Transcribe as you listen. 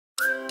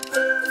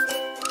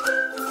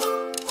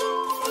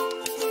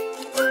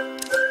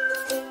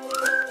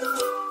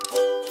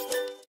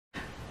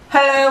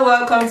Hello,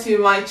 welcome to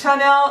my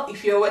channel.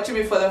 If you're watching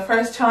me for the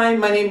first time,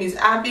 my name is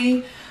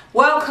Abby.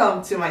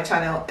 Welcome to my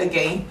channel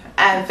again,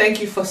 and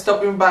thank you for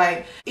stopping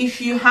by.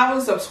 If you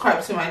haven't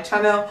subscribed to my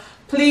channel,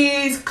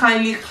 please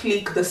kindly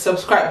click the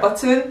subscribe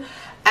button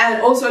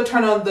and also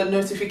turn on the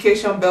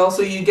notification bell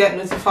so you get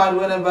notified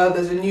whenever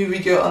there's a new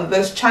video on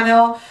this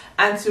channel.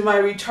 And to my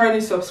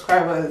returning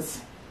subscribers,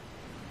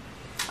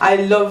 I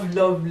love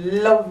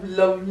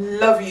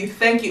you.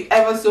 Thank you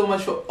ever so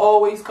much for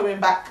always coming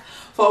back,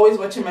 for always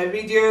watching my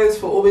videos,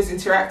 for always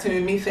interacting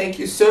with me. Thank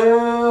you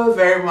so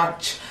very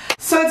much.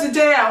 So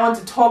today I want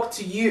to talk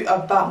to you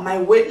about my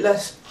weight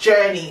loss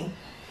journey.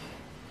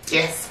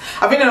 Yes,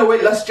 I've been on a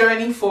weight loss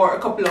journey for a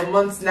couple of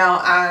months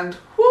now, and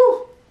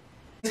whew,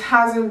 it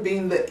hasn't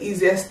been the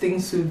easiest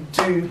thing to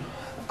do.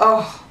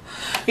 Oh,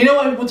 you know,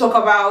 when people talk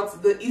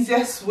about the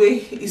easiest way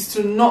is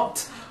to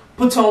not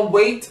put on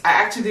weight, I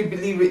actually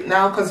believe it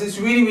now, because it's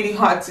really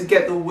hard to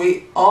get the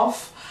weight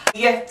off.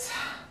 Yet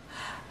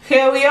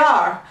here we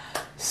are.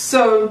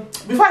 So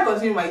before I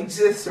continue my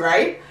gist,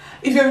 right,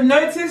 if you've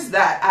noticed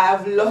that I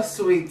have lost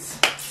weight,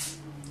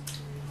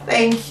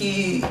 thank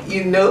you,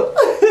 you know.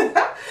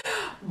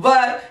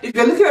 But if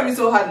you're looking at me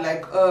so hard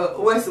like,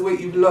 where's the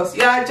weight you've lost?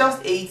 Yeah,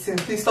 just 18.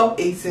 Please stop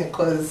eating,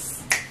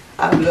 because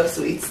I've lost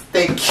weight.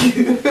 Thank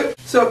you.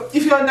 So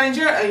if you're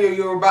Nigerian and you're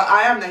Yoruba,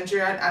 I am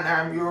Nigerian and I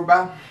am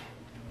Yoruba,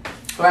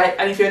 right?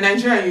 And if you're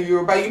Nigerian and you're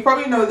Yoruba, you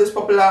probably know this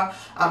popular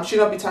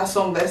Shina Peter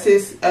song that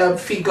says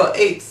figure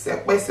 8,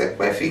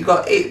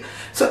 figure 8.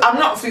 So I'm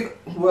not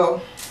well,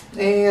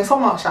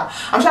 somehow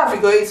I'm sure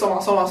figure 8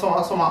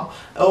 somehow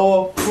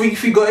or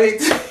pre-figure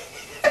 8.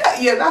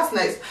 Yeah, that's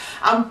nice.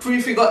 I'm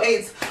pre-figure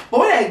 8, but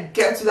when I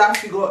get to that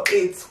figure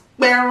 8,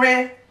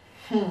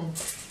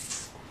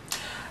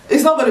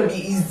 it's not gonna be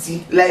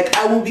easy. Like,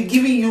 I will be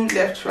giving you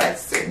left, right,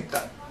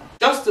 center.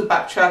 Just to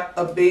backtrack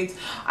a bit,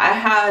 I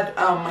had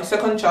my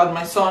second child,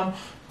 my son,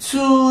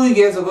 2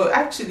 years ago.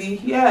 Actually,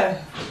 yeah,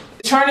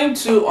 turning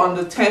 2 on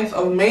the 10th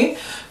of May.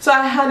 So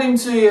I had him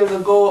 2 years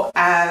ago,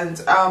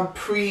 and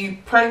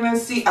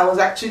pre-pregnancy I was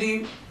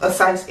actually a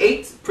size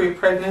 8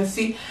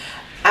 pre-pregnancy,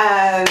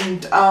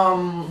 and I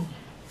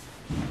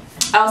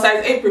was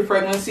size 8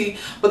 pre-pregnancy,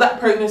 but that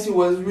pregnancy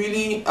was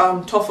really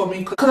tough for me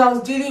because I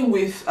was dealing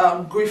with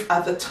grief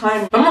at the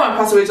time. My mom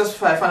passed away just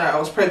before I found out I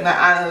was pregnant,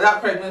 and that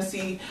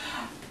pregnancy,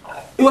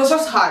 it was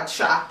just hard,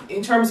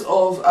 in terms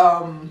of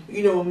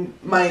you know,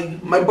 my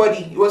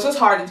body. It was just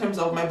hard in terms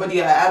of my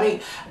body. I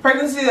mean,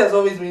 pregnancy has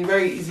always been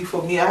very easy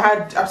for me. I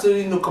had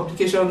absolutely no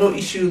complication, no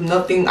issue,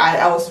 nothing.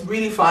 I was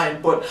really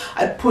fine, but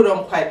I put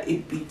on quite a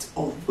bit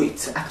of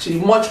weight, actually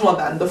much more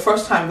than the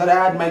first time that I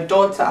had my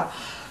daughter.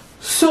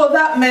 So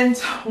that meant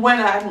when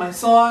I had my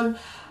son,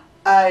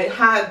 I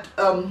had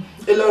a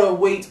lot of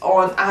weight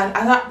on, and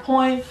at that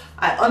point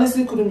I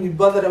honestly couldn't be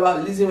bothered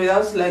about losing weight. I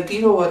was like,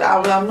 you know what,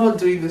 I'm not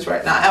doing this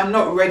right now. I'm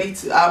not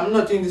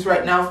doing this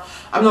right now.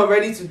 I'm not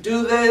ready to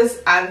do this.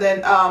 And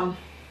then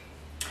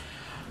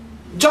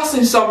just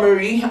in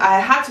summary, I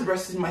had to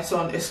breastfeed my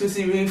son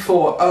exclusively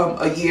for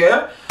a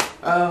year.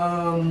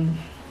 And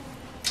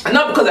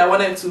not because I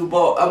wanted to,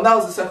 but that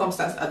was the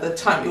circumstance at the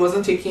time. It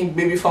wasn't taking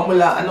baby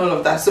formula and all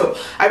of that, so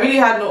I really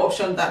had no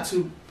option than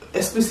to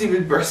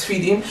exclusively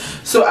breastfeeding.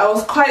 So I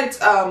was quite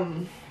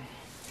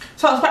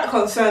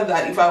concerned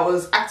that if I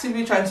was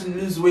actively trying to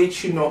lose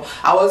weight, you know,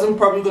 I wasn't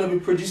probably going to be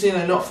producing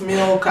enough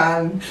milk,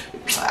 and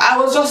I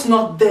was just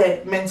not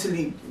there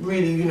mentally,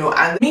 really, you know.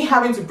 And me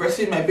having to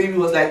breastfeed my baby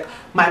was like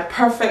my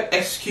perfect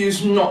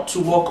excuse not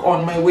to work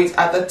on my weight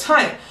at the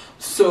time.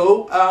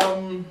 So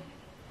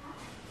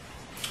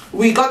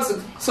we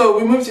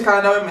moved to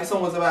Canada when my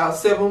son was about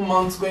 7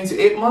 months, going to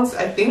 8 months,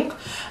 I think,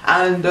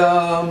 and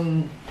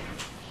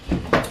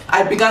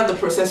I began the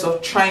process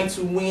of trying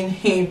to wean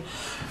him.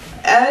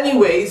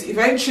 Anyways,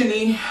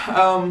 eventually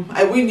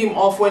I weaned him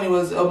off when he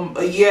was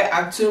a year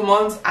and 2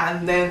 months,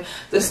 and then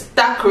the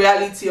stark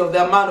reality of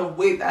the amount of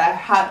weight that I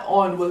had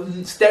on was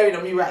staring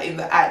at me right in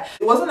the eye.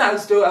 It wasn't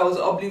as though I was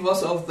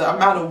oblivious of the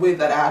amount of weight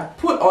that I had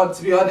put on,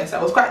 to be honest.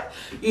 I was quite,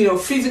 you know,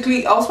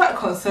 physically, I was quite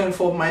concerned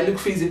for my look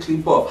physically,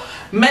 but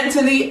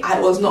mentally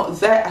I was not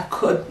there. I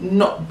could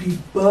not be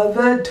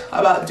bothered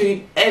about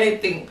doing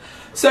anything.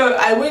 So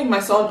I weaned my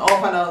son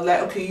off, and I was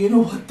like, okay, you know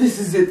what, this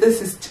is it,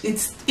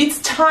 it's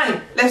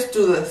time, let's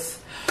do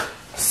this.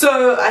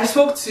 So I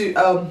spoke to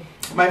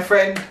my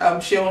friend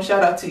Sheon.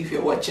 Shout out to you if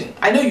you're watching.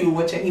 I know you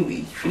watch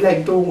anyway. If you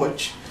like, don't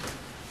watch.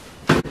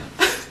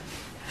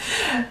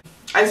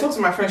 I spoke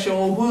to my friend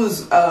Sheon,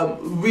 who's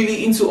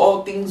really into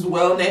all things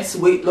wellness,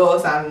 weight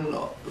loss, and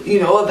you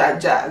know, all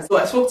that jazz. So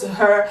I spoke to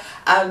her,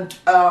 and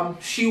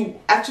she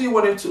actually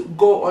wanted to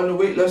go on a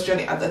weight loss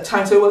journey at the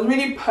time, so it was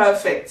really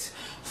perfect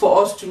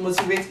for us to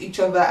motivate each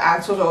other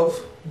and sort of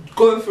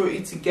go through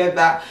it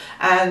together.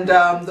 And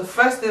the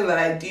first thing that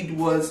I did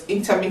was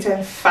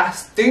intermittent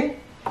fasting.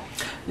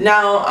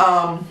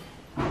 Now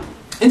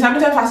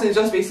intermittent fasting is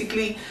just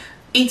basically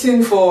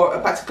eating for a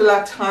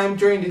particular time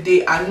during the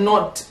day and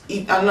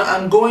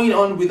and going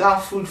on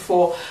without food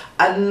for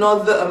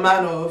another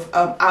amount of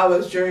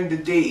hours during the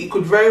day. It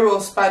could very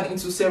well span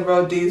into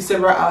several days,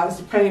 several hours,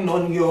 depending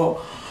on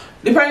your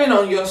depending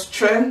on your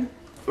strength,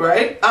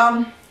 right?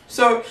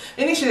 So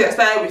initially I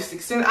started with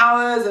 16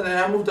 hours, and then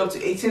I moved up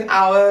to 18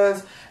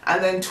 hours,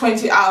 and then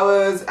 20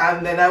 hours,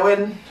 and then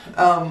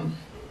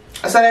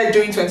I started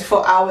doing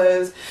 24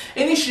 hours.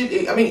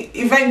 Initially,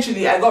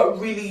 eventually I got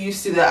really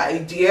used to the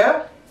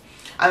idea,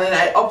 and then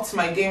I upped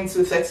my game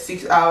to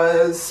 36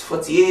 hours,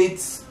 48,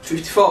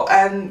 54,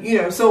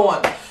 and so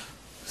on.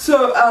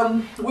 So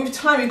with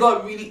time it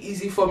got really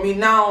easy for me.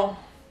 Now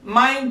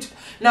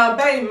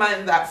bear in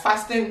mind that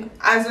fasting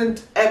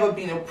hasn't ever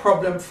been a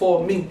problem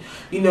for me.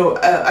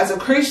 As a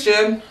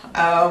Christian,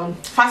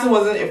 fasting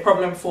wasn't a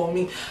problem for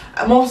me.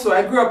 Also,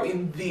 I grew up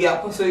in the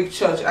Apostolic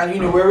Church,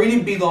 and we're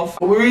really big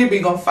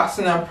on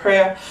fasting and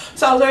prayer.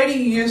 So I was already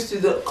used to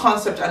the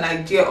concept and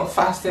idea of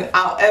fasting.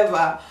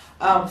 However,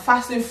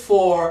 fasting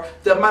for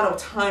the amount of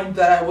time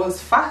that I was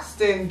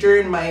fasting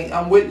during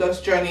my weight loss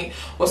journey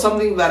was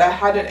something that I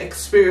hadn't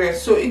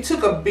experienced. So it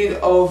took a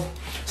bit of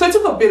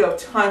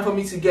time for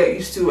me to get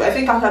used to. I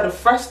think after the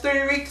first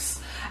 3 weeks,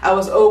 I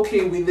was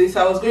okay with this.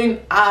 I was going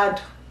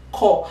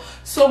hardcore,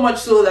 so much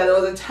so that there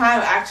was a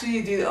time I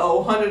actually did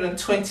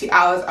 120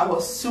 hours. I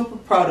was super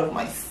proud of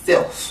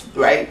myself,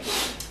 right?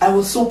 I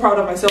was so proud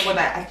of myself when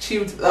I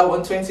achieved that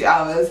 120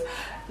 hours.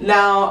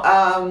 Now,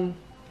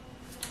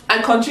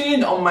 I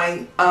continued on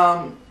my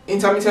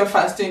intermittent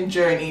fasting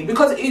journey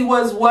because it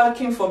was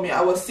working for me.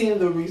 I was seeing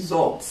the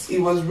results. It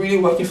was really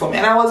working for me,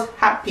 and I was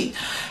happy.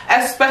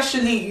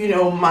 Especially,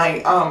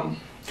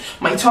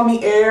 my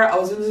tummy area. I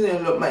was losing a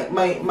lot.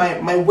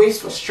 My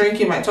waist was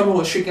shrinking. My tummy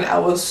was shrinking. I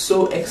was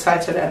so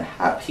excited and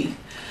happy.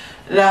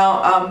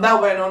 Now,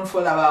 that went on for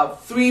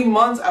about 3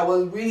 months. I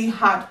was really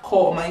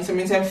hardcore on my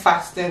intermittent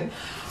fasting.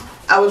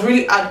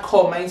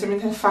 My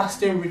intermittent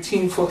fasting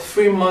routine for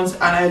 3 months,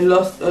 and I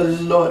lost a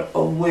lot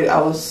of weight. I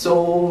was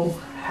so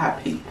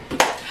happy.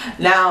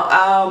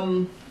 Now,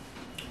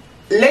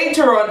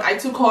 later on, I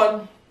took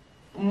on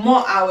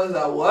more hours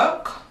at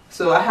work,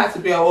 so I had to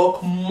be at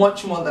work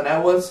much more than I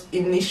was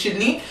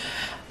initially,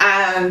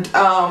 and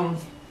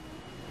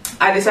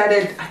I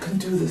decided I can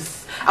do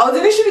this. I was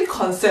initially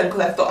concerned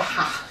because I thought,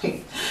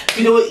 if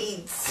you don't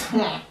eat.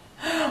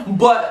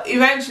 But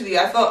eventually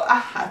I thought,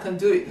 I can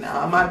do it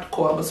now. I'm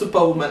hardcore, I'm a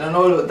superwoman and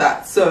all of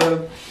that. So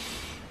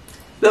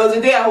there was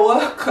a day at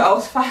work, I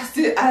was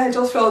fasting, and I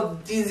just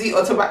felt dizzy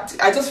automatically.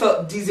 I just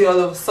felt dizzy all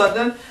of a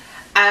sudden,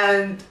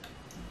 and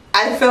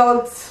I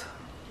felt,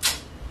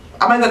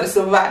 am I going to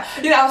survive?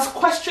 I was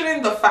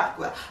questioning the fact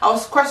that I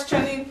was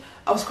questioning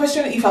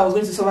if I was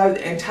going to survive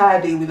the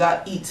entire day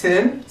without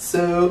eating.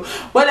 So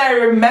when I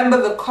remember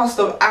the cost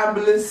of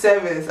ambulance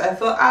service, I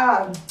thought,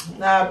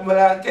 nah,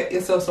 but get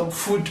yourself some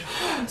food.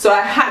 So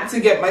I had to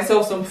get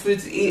myself some food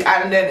to eat,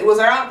 and then it was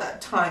around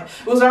that time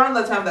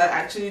that I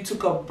actually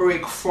took a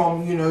break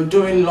from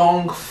doing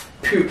long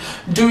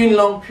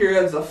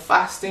periods of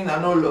fasting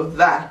and all of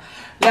that.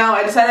 Now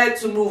I decided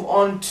to move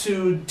on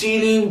to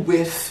dealing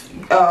with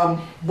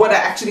what I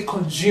actually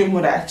consume,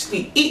 what I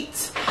actually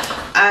eat,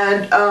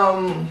 and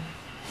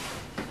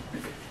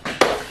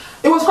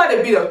it was quite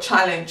a bit of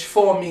challenge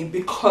for me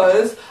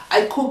because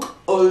I cook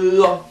a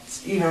lot.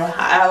 I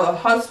have a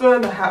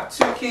husband, I have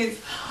 2 kids.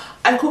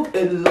 I cook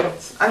a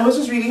lot, and it was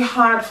just really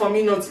hard for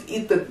me not to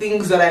eat the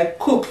things that I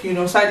cook.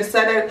 So I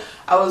decided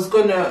I was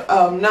gonna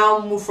now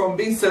move from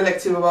being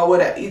selective about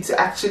what I eat to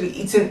actually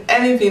eating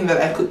anything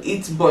that I could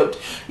eat, but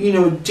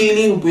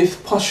dealing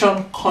with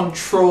portion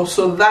control.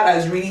 So that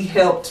has really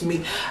helped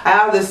me. I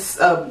have this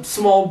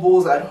small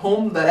bowls at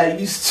home that I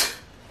used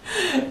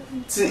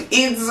to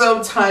eat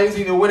sometimes,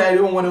 when I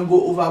don't want to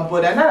go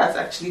overboard, and that has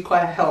actually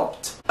quite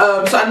helped.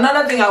 So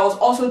another thing I was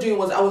also doing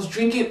was I was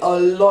drinking a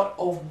lot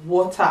of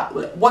water.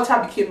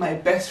 Water became my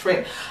best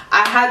friend.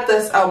 I had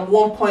this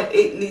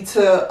 1.8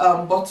 liter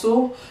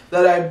bottle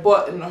that I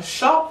bought in a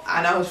shop,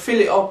 and I would fill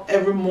it up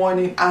every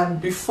morning, and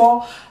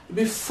before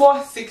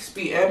 6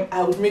 p.m.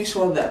 I would make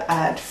sure that I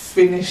had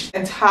finished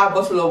an entire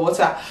bottle of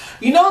water.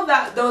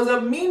 That there was a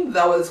meme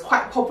that was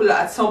quite popular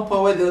at some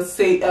point where they'll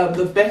say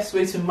the best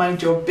way to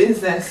mind your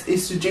business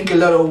is to drink a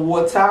lot of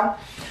water,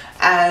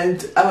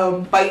 and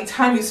by the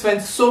time you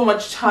spend so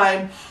much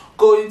time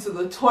going to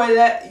the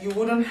toilet, you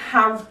wouldn't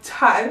have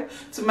time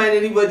to mind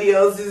anybody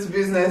else's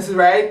business,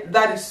 right?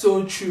 That is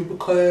so true,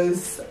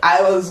 because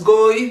I was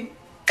going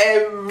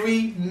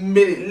every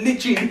minute.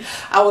 Literally,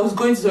 I was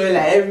going to the toilet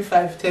every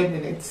 5-10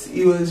 minutes.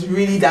 It was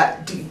really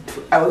that deep.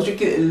 I was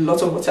drinking a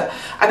lot of water,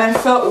 and I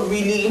felt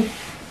really,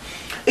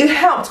 it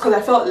helped because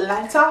I felt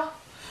lighter.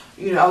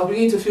 I was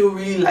beginning to feel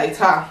really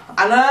lighter.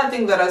 Another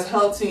thing that has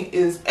helped me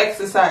is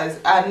exercise,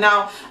 and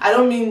now I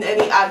don't mean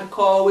any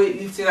hardcore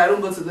weightlifting. I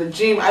don't go to the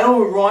gym, I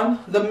don't run.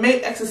 The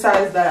main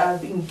exercise that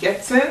I've been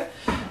getting,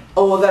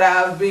 or that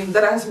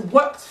has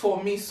worked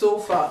for me so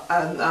far,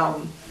 and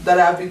that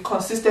I've been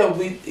consistent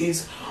with,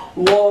 is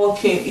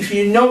walking. If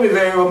you know me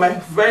very well, my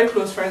very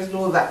close friends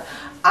know that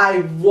I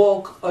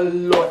walk a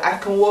lot. I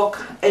can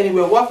walk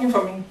anywhere. Walking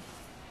for me,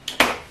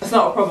 it's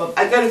not a problem.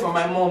 I get it from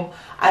my mom.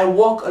 I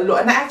walk a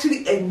lot, and I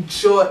actually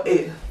enjoy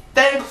it.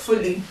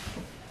 Thankfully,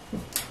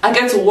 I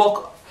get to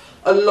walk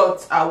a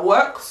lot at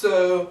work,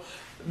 so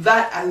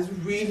that has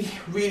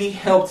really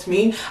helped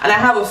me. And I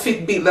have a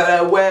Fitbit that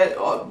I wear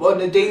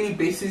on a daily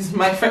basis.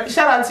 My friend,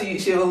 shout out to you,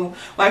 Sheil.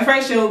 My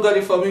friend Sheil got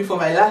it for me for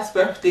my last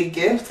birthday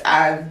gift,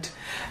 and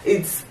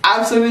it's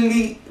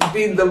absolutely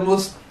been the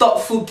most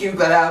thoughtful gift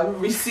that I've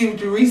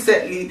received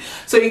recently.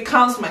 So it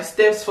counts my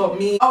steps for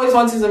me. I always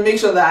wanted to make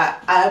sure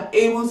that I'm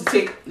able to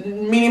take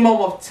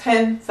minimum of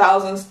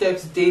 10,000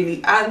 steps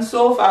daily, and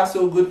so far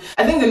so good.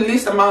 I think the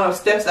least amount of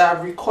steps that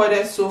I've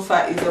recorded so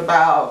far is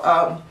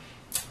about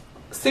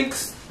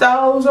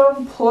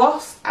 6,000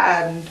 plus,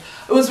 and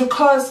it was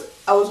because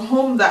I was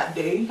home that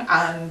day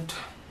and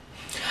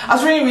I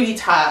was really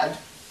tired.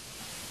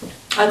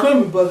 I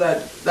couldn't be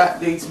bothered that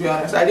day, to be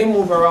honest. I didn't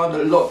move around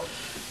a lot.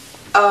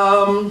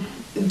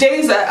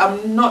 Days that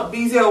I'm not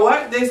busy at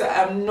work, days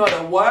that I'm not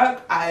at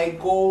work, I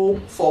go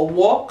for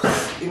walks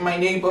in my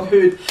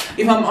neighborhood.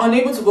 If I'm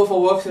unable to go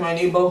for walks in my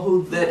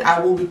neighborhood, then I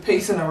will be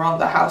pacing around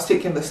the house,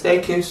 taking the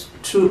staircase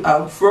to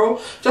and fro,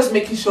 just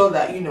making sure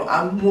that, you know,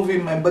 I'm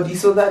moving my body.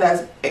 So that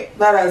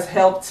has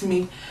helped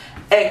me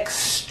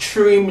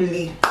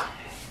extremely.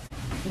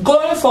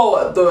 Going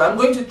forward though, I'm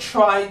going to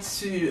try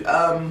to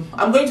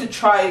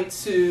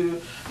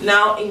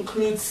now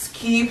include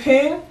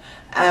skipping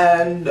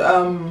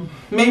and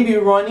maybe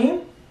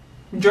running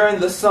during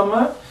the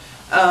summer.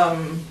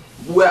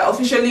 We're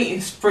officially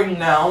in spring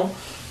now,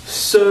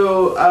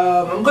 so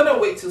I'm gonna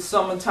wait till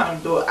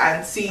summertime though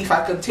and see if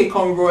I can take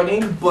on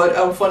running.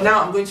 But for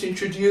now, I'm going to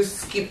introduce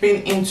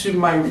skipping into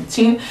my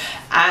routine,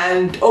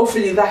 and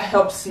hopefully that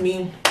helps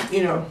me,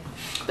 you know,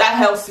 that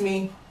helps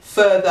me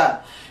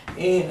further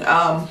in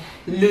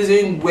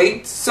losing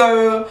weight.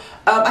 So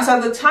as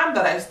at the time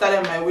that I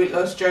started my weight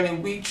loss journey,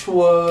 which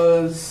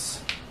was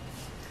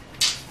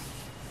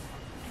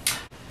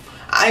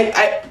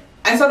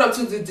I sort of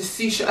took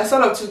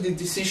the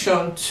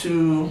decision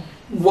to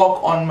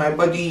work on my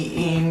body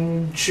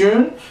in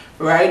June,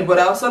 right? But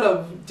I was sort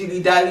of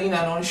dilly-dallying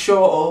and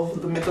unsure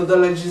of the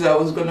methodologies I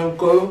was gonna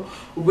go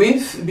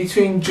with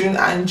between June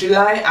and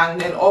July,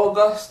 and then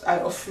August I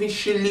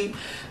officially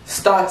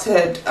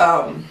started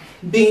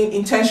being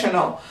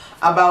intentional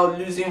about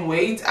losing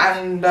weight.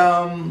 And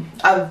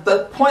at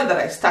the point that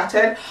I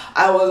started,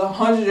 I was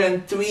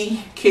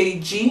 103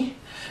 kg.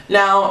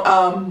 Now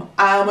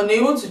I am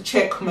unable to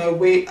check my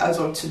weight as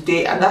of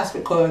today, and that's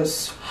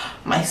because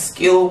my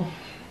scale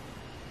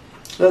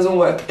doesn't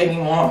work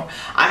anymore.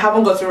 I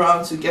haven't got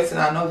around to getting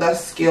another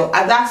scale,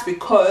 and that's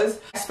because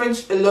I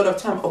spent a lot of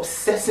time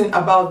obsessing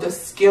about the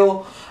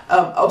scale,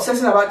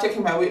 obsessing about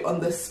checking my weight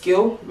on the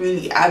scale,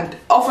 really. And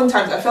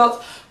oftentimes I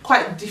felt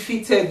quite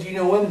defeated, you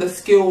know, when the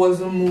scale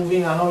wasn't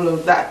moving and all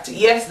of that.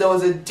 Yes, there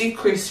was a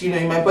decrease, you know,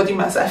 in my body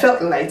mass. I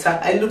felt lighter,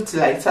 I looked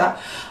lighter.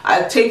 I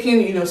had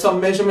taken, you know,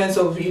 some measurements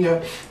of, you know,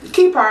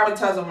 key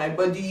parameters of my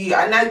body,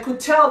 and I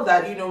could tell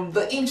that, you know,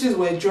 the inches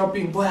were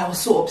dropping, but I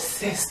was so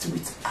obsessed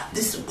with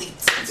this weight,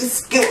 this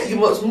scale, you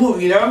must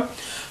move, you know.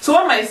 So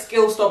when my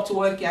scale stopped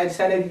working, I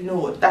decided, you know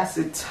what, that's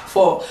it.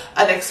 For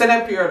an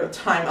extended period of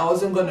time, I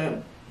wasn't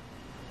gonna,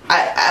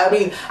 I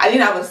mean, I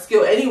didn't have a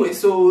scale anyway,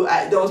 so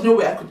there was no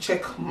way I could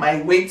check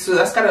my weight. So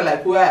that's kind of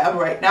like where I am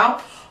right now.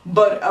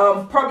 But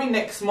probably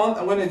next month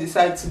I'm going to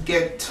decide to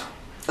get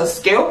a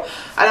scale,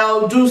 and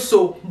I'll do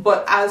so.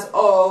 But as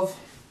of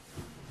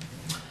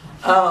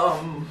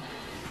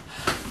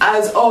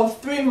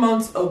 3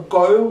 months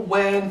ago,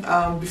 when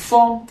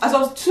as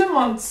of 2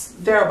 months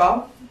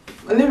thereabout,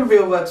 a little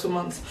bit over 2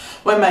 months,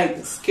 when my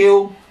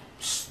scale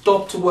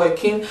stopped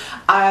working,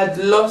 I had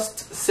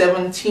lost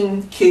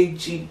 17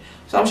 kg.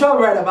 So I'm sure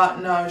right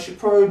about now it should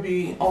probably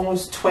be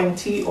almost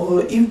 20,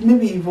 or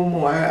maybe even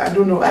more. I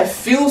don't know. I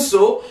feel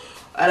so,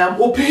 and I'm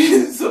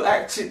hoping so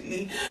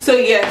actually. So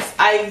yes,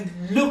 I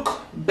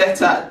look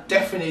better,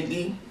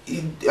 definitely.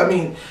 I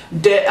mean,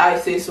 dare I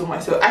say so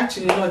myself?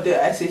 Actually, not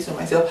dare I say so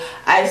myself.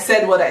 I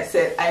said what I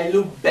said. I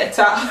look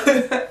better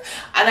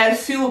and I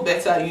feel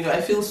better, you know. I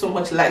feel so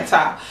much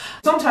lighter.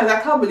 Sometimes I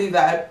can't believe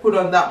that I put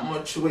on that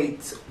much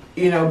weight,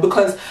 you know,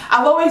 because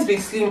I've always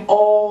been slim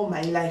all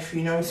my life,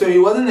 you know. So it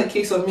wasn't a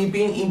case of me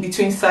being in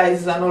between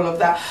sizes and all of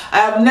that. I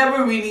have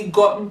never really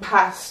gotten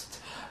past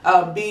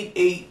being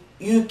a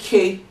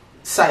UK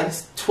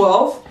size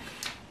 12.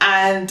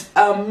 And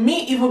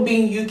me even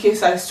being UK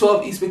size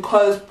 12 is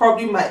because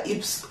probably my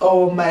hips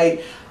or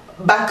my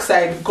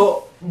backside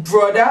got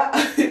broader.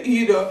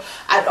 You know,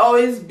 I'd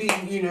always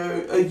been, you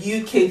know, a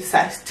UK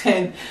size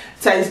 10,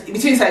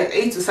 between size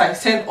 8 to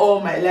size 10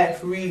 all my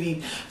life,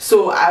 really.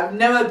 So I've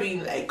never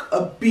been like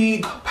a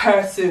big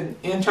person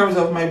in terms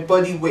of my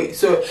body weight.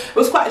 So it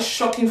was quite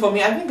shocking for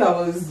me. I think I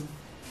was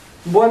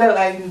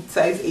borderline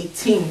size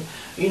 18,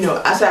 you know,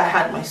 after I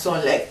had my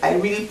son. Like, I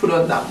really put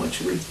on that much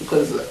weight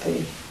because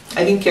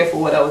I didn't care for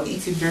what I was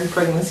eating during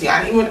pregnancy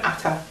and even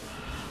after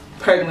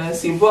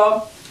pregnancy.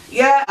 But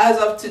yeah, as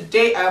of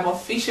today, I am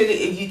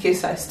officially a UK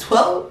size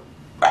 12.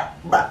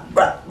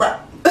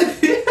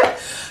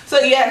 So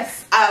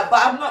yes, but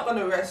I'm not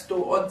gonna rest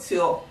though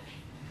until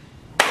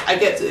I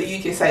get to a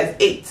UK size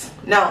 8.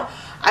 Now,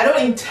 I don't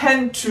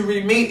intend to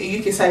remain a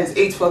UK size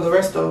 8 for the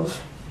rest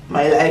of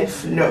my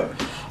life, no.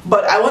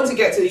 but I want to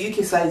get to the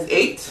UK size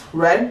 8,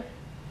 right?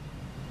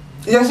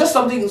 There's just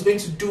something it's going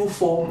to do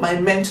for my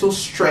mental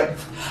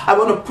strength. I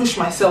want to push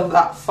myself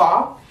that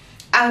far,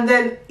 and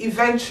then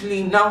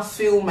eventually now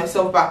fill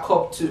myself back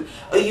up to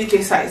a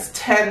UK size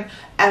 10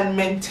 and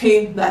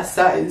maintain that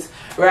size,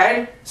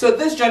 right? So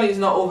this journey is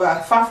not over,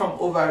 far from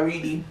over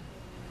really.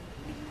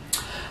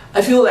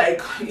 I feel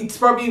like it's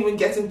probably even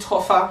getting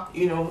tougher,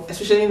 you know,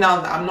 especially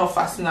now that I'm not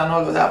fasting and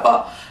all of that,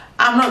 but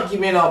I'm not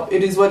giving up.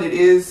 It is what it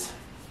is.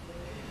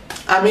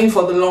 I'm in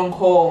for the long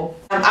haul.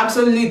 I'm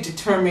absolutely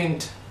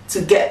determined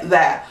to get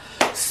there.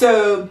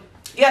 So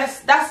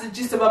yes, that's the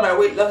gist about my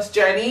weight loss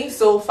journey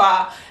so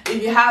far.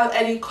 If you have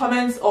any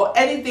comments or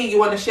anything you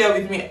want to share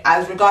with me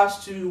as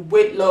regards to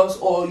weight loss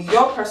or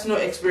your personal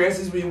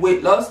experiences with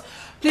weight loss,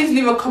 please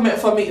leave a comment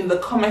for me in the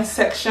comment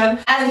section.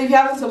 And if you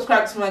haven't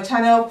subscribed to my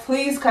channel,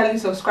 please kindly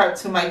subscribe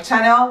to my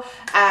channel,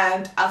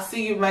 and I'll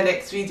see you in my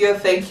next video.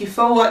 Thank you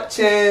for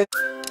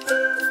watching.